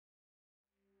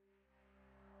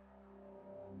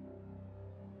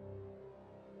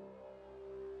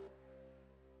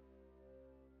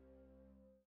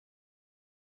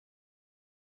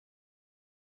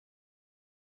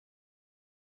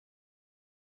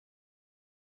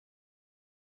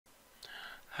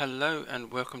Hello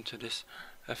and welcome to this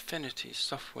Affinity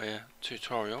software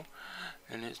tutorial,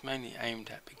 and it's mainly aimed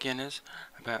at beginners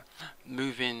about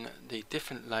moving the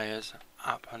different layers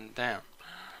up and down.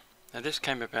 Now this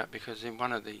came about because in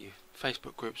one of the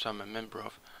Facebook groups I'm a member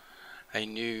of, a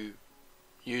new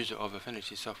user of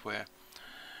Affinity software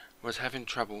was having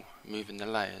trouble moving the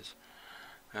layers,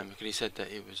 because he said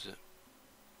that it was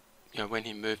when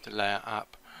he moved the layer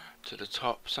up to the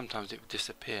top, sometimes it would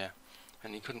disappear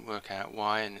and he couldn't work out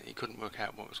why, and he couldn't work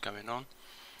out what was going on.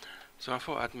 So I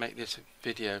thought I'd make this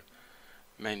video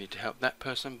mainly to help that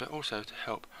person, but also to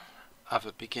help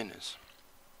other beginners.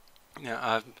 Now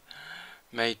I've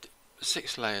made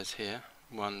 6 layers here,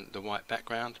 the white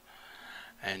background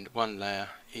and 1 layer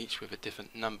each with a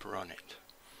different number on it.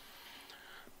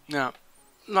 Now,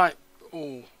 like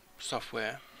all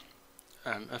software,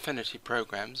 Affinity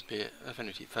programs, be it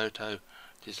Affinity Photo,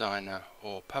 Designer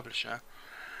or Publisher,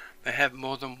 they have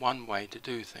more than one way to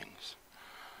do things.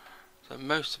 So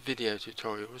most video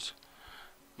tutorials,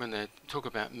 when they talk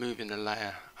about moving a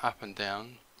layer up and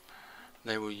down,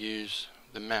 they will use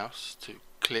the mouse to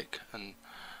click and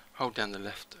hold down the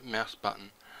left mouse button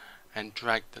and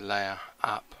drag the layer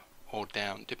up or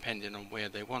down depending on where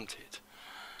they want it.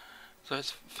 So it's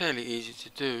fairly easy to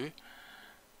do.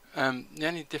 The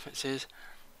only difference is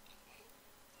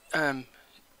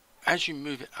as you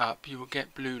move it up, you will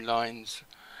get blue lines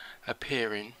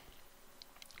appearing,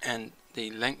 and the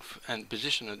length and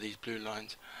position of these blue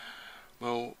lines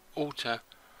will alter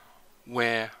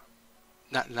where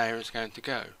that layer is going to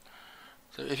go.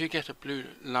 So if you get a blue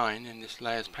line in this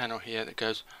layers panel here that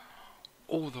goes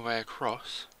all the way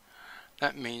across,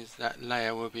 that means that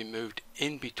layer will be moved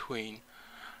in between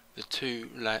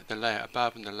the layer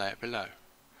above and the layer below.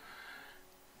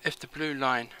 If the blue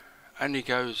line only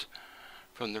goes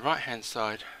from the right hand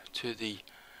side to the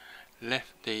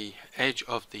edge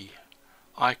of the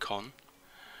icon,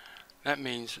 that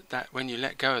means that when you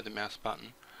let go of the mouse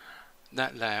button,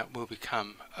 that layer will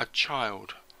become a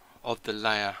child of the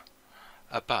layer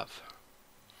above.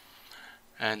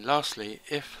 And lastly,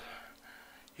 if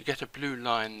you get a blue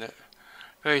line,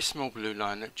 very small blue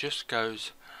line that just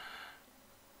goes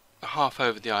half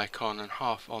over the icon and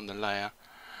half on the layer,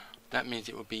 that means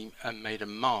it will be made a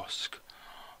mask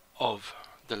of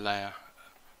the layer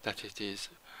that it is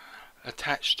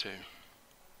attached to.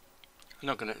 I'm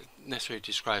not going to necessarily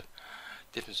describe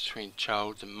the difference between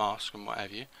child and mask and what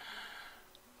have you,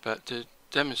 but to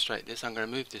demonstrate this, I'm going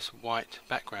to move this white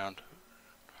background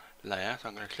layer. So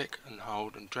I'm going to click and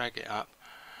hold and drag it up,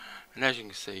 and as you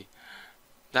can see,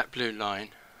 that blue line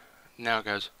now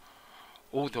goes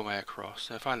all the way across.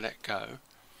 So if I let go,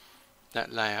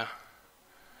 that layer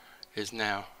is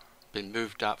now been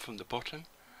moved up from the bottom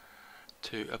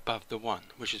to above the 1,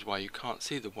 which is why you can't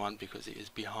see the 1, because it is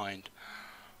behind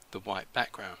the white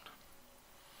background.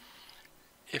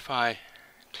 If I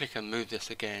click and move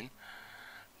this again,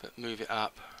 but move it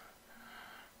up,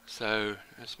 so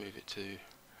let's move it to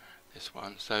this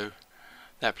one, so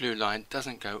that blue line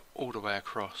doesn't go all the way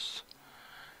across.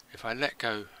 If I let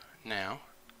go now,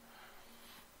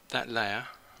 that layer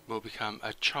will become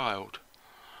a child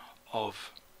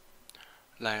of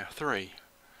layer 3,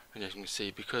 and as you can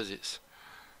see, because it's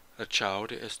a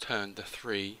child, it has turned the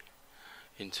 3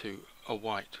 into a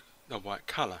white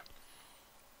colour.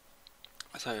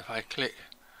 So if I click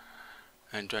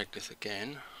and drag this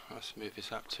again, let's move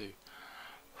this up to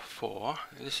 4.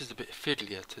 And this is a bit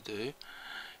fiddlier to do,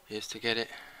 is to get it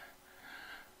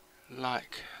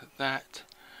like that.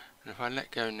 And if I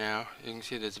let go now, you can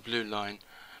see there's a blue line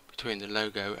between the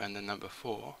logo and the number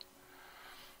 4.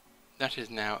 That is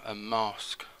now a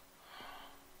mask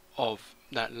of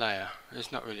that layer.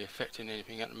 It's not really affecting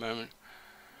anything at the moment,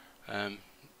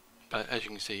 but as you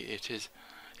can see,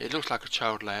 it looks like a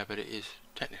child layer, but it is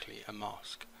technically a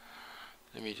mask.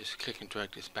 Let me just click and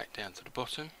drag this back down to the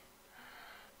bottom,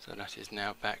 so that is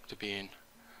now back to being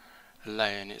a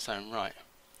layer in its own right.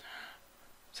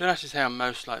 So that is how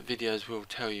most videos will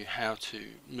tell you how to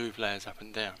move layers up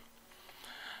and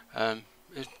down.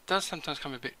 It does sometimes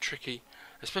come a bit tricky,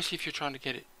 especially if you're trying to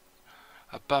get it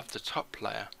above the top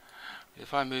layer.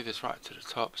 If I move this right to the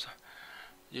top, so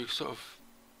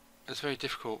it's very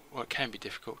difficult, or it can be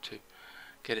difficult to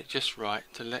get it just right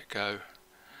to let go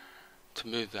to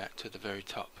move that to the very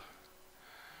top.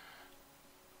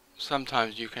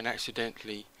 Sometimes you can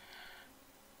accidentally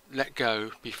let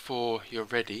go before you're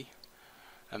ready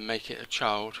and make it a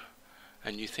child,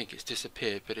 and you think it's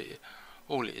disappeared, but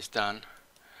all it has done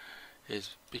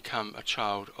is become a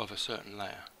child of a certain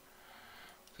layer.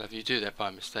 So if you do that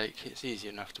by mistake, it's easy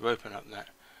enough to open up that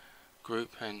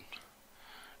group and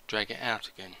drag it out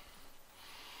again.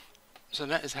 So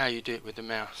that is how you do it with the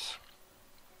mouse.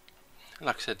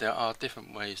 Like I said, there are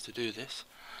different ways to do this.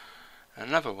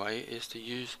 Another way is to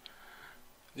use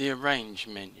the arrange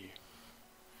menu.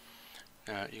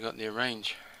 Now you've got the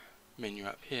arrange menu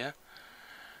up here,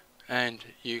 and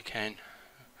you can,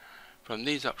 from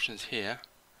these options here,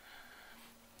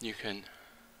 you can,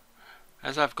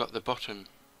 as I've got the bottom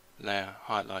layer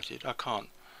highlighted, I can't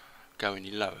go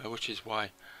any lower, which is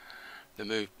why the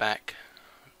move back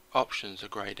options are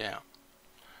greyed out.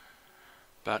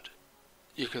 But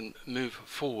you can move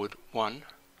forward one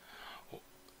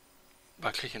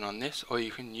by clicking on this, or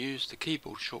you can use the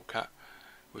keyboard shortcut,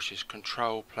 which is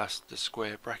Control plus the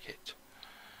square bracket.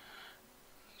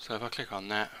 So if I click on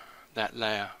that, that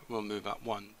layer will move up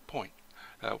one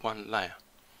layer.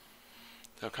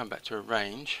 So I'll come back to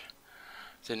arrange.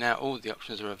 So now all the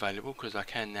options are available because I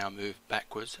can now move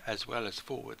backwards as well as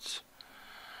forwards.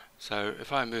 So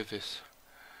if I move this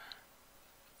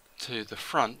to the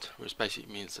front, which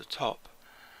basically means the top,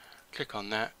 click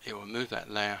on that, it will move that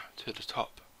layer to the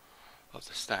top of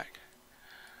the stack.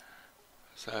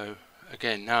 So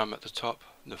again, now I'm at the top,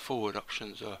 the forward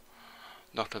options are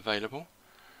not available,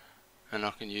 and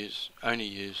I can only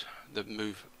use the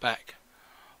move back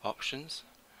options,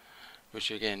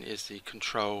 which again is the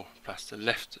Control plus the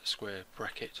left square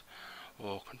bracket,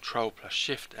 or Control plus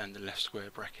Shift and the left square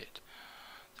bracket.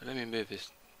 So let me move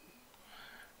this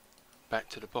back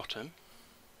to the bottom.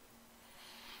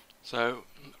 So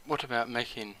what about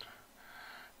making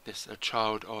this a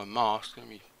child or a mask? Let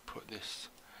me put this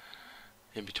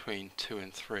in between 2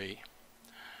 and 3.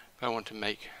 If I want to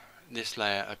make this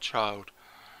layer a child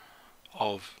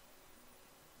of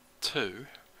 2,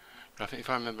 but I think if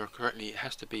I remember correctly, it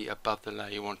has to be above the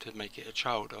layer you want to make it a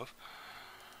child of.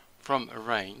 From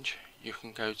arrange, you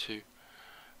can go to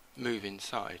move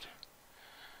inside,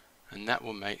 and that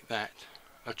will make that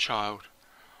a child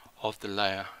of the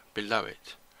layer below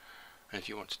it. And if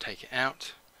you want to take it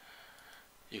out,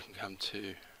 you can come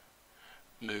to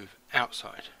move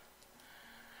outside.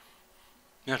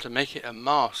 Now to make it a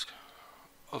mask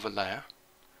of a layer,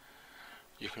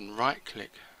 you can right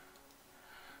click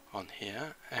on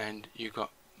here and you've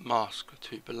got mask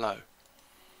to below.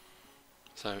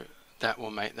 So that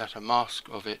will make that a mask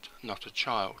of it, not a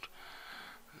child.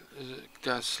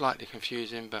 It's slightly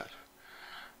confusing, but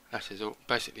that is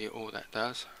basically all that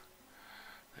does.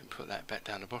 Let me put that back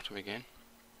down the bottom again.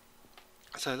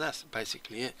 So that's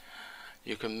basically it.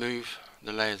 You can move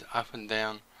the layers up and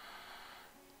down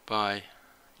by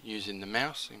using the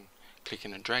mouse and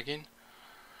clicking and dragging,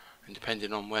 and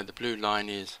depending on where the blue line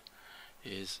is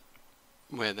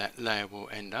where that layer will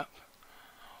end up.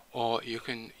 Or you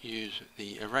can use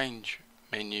the arrange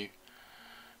menu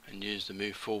and use the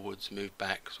move forwards, move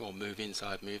backs, or move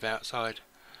inside, move outside,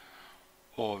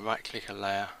 or right click a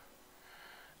layer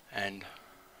and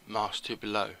mask to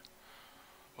below.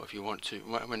 Or if you want to,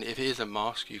 if it is a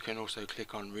mask, you can also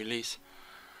click on release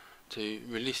to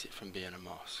release it from being a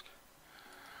mask.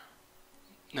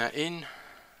 Now in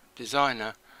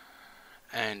Designer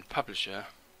and Publisher,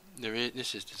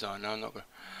 this is Designer, I'm not going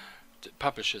to,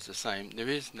 Publisher's the same, there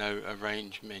is no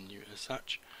arrange menu as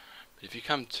such, but if you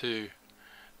come to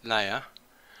layer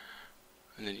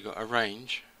and then you've got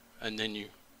arrange, and then you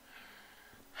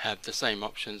have the same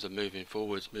options of moving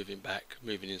forwards, moving back,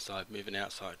 moving inside, moving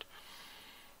outside,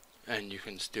 and you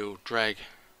can still drag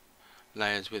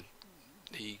layers with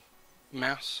the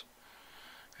mouse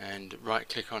and right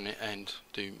click on it and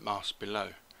do mask below.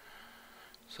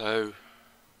 So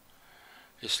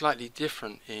it's slightly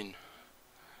different in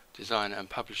Designer and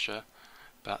Publisher,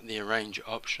 but the arrange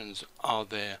options are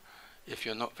there if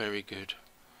you're not very good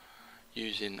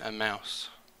using a mouse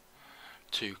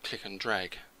to click and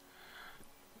drag.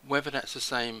 Whether that's the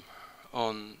same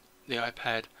on the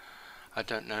iPad, I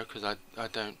don't know, because I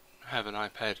don't have an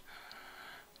iPad.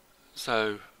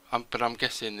 So, but I'm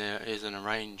guessing there is an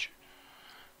arrange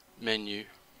menu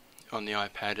on the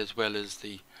iPad as well as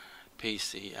the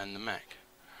PC and the Mac.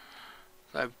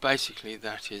 So basically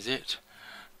that is it.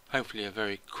 Hopefully a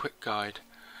very quick guide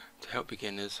to help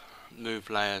beginners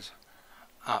move layers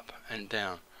up and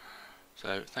down.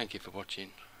 So thank you for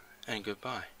watching, and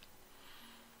goodbye.